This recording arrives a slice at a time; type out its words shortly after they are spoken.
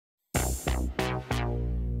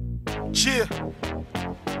Yeah.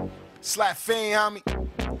 Slap Phoen, homie.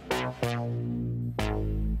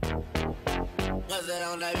 What's that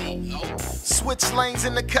on that beat? Oh. Switch lanes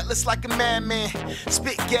in the cutlass like a madman.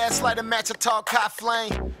 Spit gas, light a match, a tall cot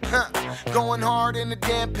flame. Going hard in the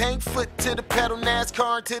damn paint. Foot to the pedal,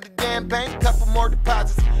 NASCAR into the damn bank. Couple more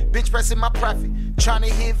deposits, bench pressing my profit. Trying to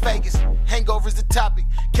hit Vegas, hangovers the topic.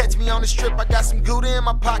 Catch me on the strip, I got some Gouda in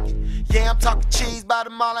my pocket. Yeah, I'm talking cheese by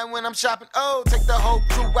the mall and when I'm shopping. Oh, take the whole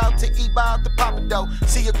crew out to eat by out the Papa Dough.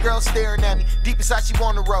 See a girl staring at me, deep inside she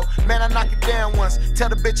wanna roll. Man, I knock it down once, tell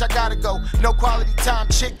the bitch I gotta go. No quality time,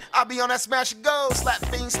 chick, I be on that smash and go. Slap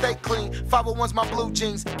Phoen, stay clean, 501's my blue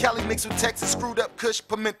jeans. Cali mixed with Texas, screwed up Kush,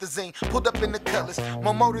 Pimethazine. Pulled up in the Cutlass,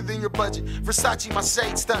 more motor than your budget. Versace, my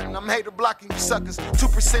shade stunting, I'm hater blocking you suckers.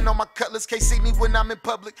 2% on my Cutlass, can't see me when I'm in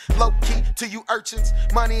public. Low key to you urchins,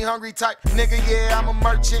 money hungry type nigga, yeah, I'm a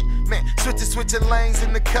merchant. Man, switching lanes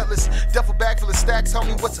in the Cutlass. Duffel bag full of stacks,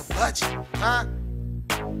 homie, what's a budget, huh?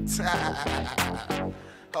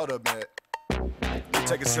 Hold up, man. Let me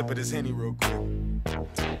take a sip of this Henny real quick.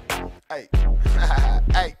 Hey,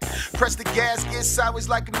 hey, press the gas, get sideways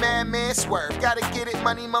like a madman, swerve. Gotta get it,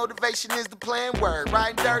 money motivation is the plan, word.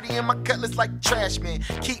 Riding dirty in my Cutlass like a trash man.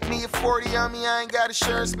 Keep me at 40 on me, I ain't got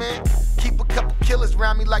insurance, man. Keep a couple killers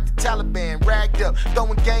around me like the Taliban. Ragged up,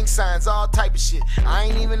 throwing gang signs, all type of shit. I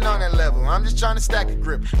ain't even on that level, I'm just trying to stack a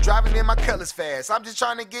grip. Driving in my Cutlass fast, I'm just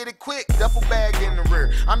trying to get it quick. Duffel bag in the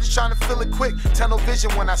rear, I'm just trying to feel it quick. Tunnel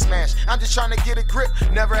vision when I smash, I'm just trying to get a grip.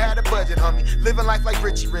 Never had a budget, homie, living life like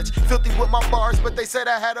Richie Rich. Filthy with my bars, but they said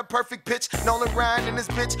I had a perfect pitch. Nolan Ryan and this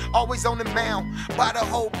bitch, always on the mound. Buy the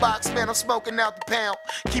whole box, man, I'm smoking out the pound.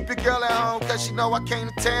 Keep your girl at home, cause she know I came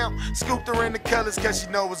to town. Scooped her in the Cutlass, cause she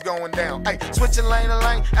know what's going down. Hey, switching lane to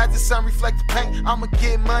lane, as the sun reflect the paint. I'ma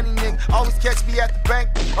get money, nigga, always catch me at the bank.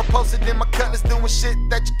 I'm posted in my Cutlass, doing shit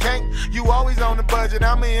that you can't. You always on the budget,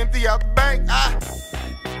 I'ma empty out the bank.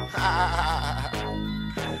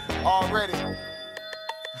 Already.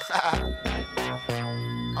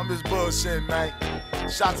 I'm just bullshitting, man.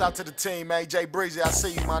 Shouts out to the team, man. Jay Breezy, I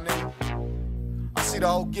see you, my nigga. I see the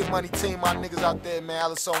whole Get Money team, my niggas out there, man.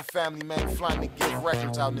 Allison family, man. Flying to Gift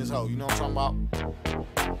Records out in this hoe. You know what I'm talking about?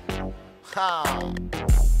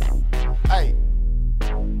 Hey.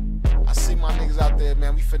 I see my niggas out there,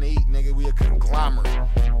 man. We finna eat, nigga. We a conglomerate.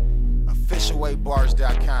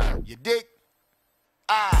 Official8Barz.com. You dig?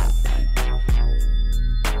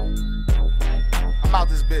 I'm out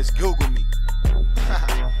this bitch. Google me.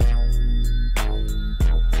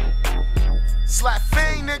 Slap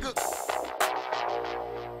Phoen, nigga.